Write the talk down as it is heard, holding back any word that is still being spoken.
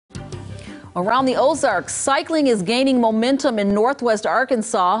Around the Ozarks, cycling is gaining momentum in northwest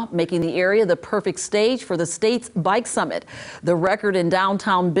Arkansas, making the area the perfect stage for the state's bike summit. The record in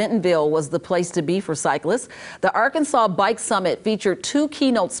downtown Bentonville was the place to be for cyclists. The Arkansas Bike Summit featured 2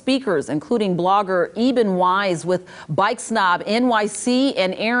 keynote speakers, including blogger Eben Wise with Bike Snob NYC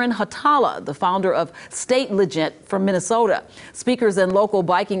and Aaron Hatala, the founder of State Legend from Minnesota. Speakers and local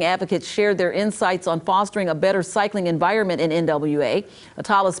biking advocates shared their insights on fostering a better cycling environment in NWA.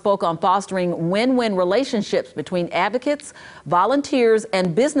 Hatala spoke on fostering win-win relationships between advocates, volunteers,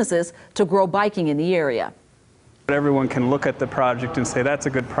 and businesses to grow biking in the area. Everyone can look at the project and say, that's a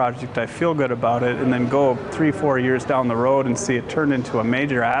good project, I feel good about it, and then go 3-4 years down the road and see it turn into a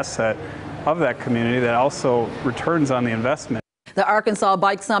major asset of that community that also returns on the investment. The Arkansas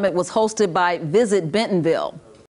Bike Summit was hosted by Visit Bentonville.